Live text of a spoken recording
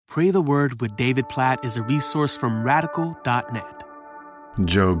Pray the Word with David Platt is a resource from Radical.net.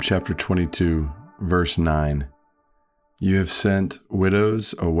 Job chapter 22, verse 9. You have sent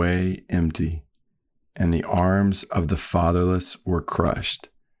widows away empty, and the arms of the fatherless were crushed.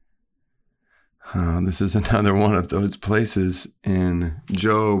 This is another one of those places in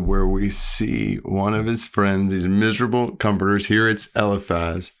Job where we see one of his friends, these miserable comforters, here it's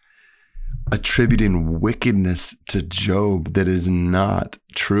Eliphaz, attributing wickedness to Job that is not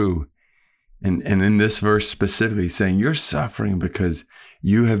true. And in this verse specifically saying, you're suffering because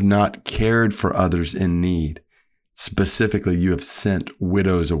you have not cared for others in need. Specifically, you have sent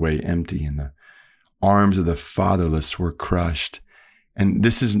widows away empty, and the arms of the fatherless were crushed. And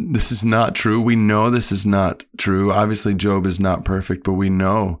this is not true. We know this is not true. Obviously, Job is not perfect, but we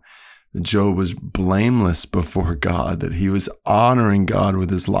know that Job was blameless before God, that he was honoring God with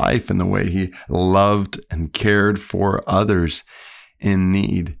his life and the way he loved and cared for others in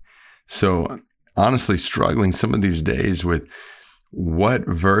need. So honestly, struggling some of these days with what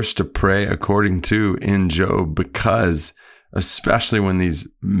verse to pray according to in Job, because especially when these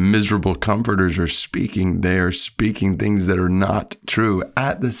miserable comforters are speaking, they are speaking things that are not true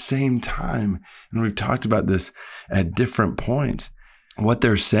at the same time. And we've talked about this at different points. What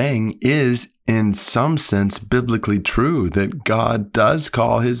they're saying is, in some sense, biblically true, that God does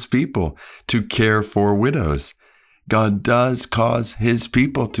call his people to care for widows. God does cause his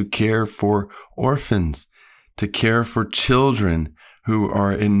people to care for orphans, to care for children who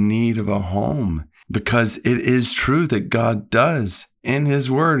are in need of a home, because it is true that God does, in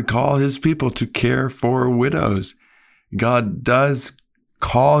his word, call his people to care for widows. God does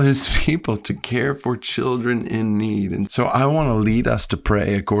call his people to care for children in need. And so I want to lead us to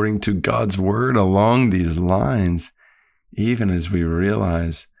pray according to God's word along these lines, even as we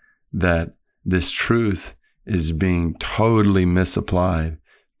realize that this truth is being totally misapplied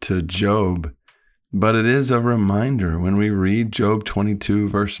to Job. But it is a reminder when we read Job 22,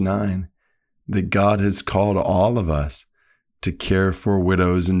 verse 9, that God has called all of us to care for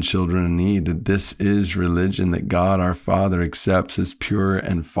widows and children in need, that this is religion that God our Father accepts as pure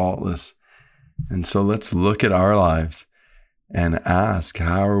and faultless. And so let's look at our lives and ask,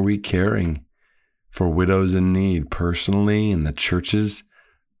 how are we caring for widows in need personally in the churches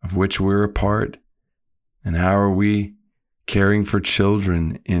of which we're a part? And how are we caring for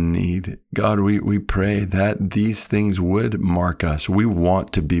children in need? God, we pray that these things would mark us. We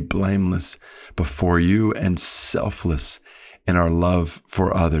want to be blameless before you and selfless in our love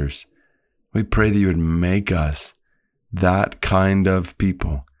for others. We pray that you would make us that kind of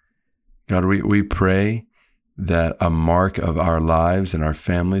people. God, we pray that a mark of our lives and our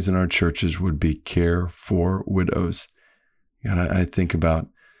families and our churches would be care for widows. God, I think about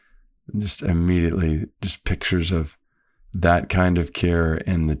just immediately just pictures of that kind of care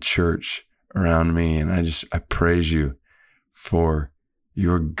in the church around me. And I praise you for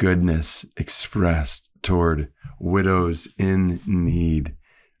your goodness expressed toward widows in need,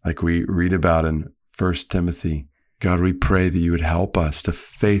 like we read about in 1 Timothy. God, we pray that you would help us to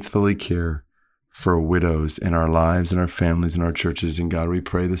faithfully care for widows in our lives and our families and our churches. And God, we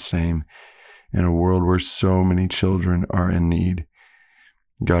pray the same in a world where so many children are in need.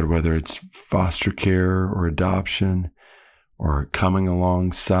 God, whether it's foster care or adoption or coming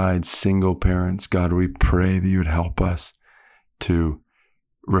alongside single parents, God, we pray that you would help us to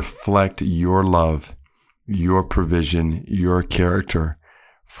reflect your love, your provision, your character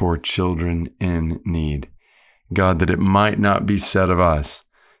for children in need. God, that it might not be said of us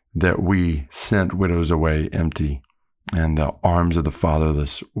that we sent widows away empty and the arms of the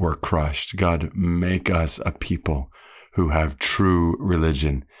fatherless were crushed. God, make us a people who have true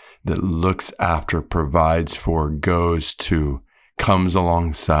religion that looks after, provides for, goes to, comes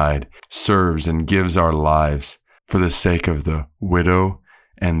alongside, serves, and gives our lives for the sake of the widow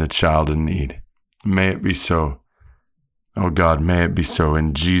and the child in need. May it be so. Oh God, may it be so.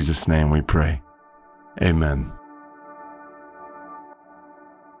 In Jesus' name we pray. Amen.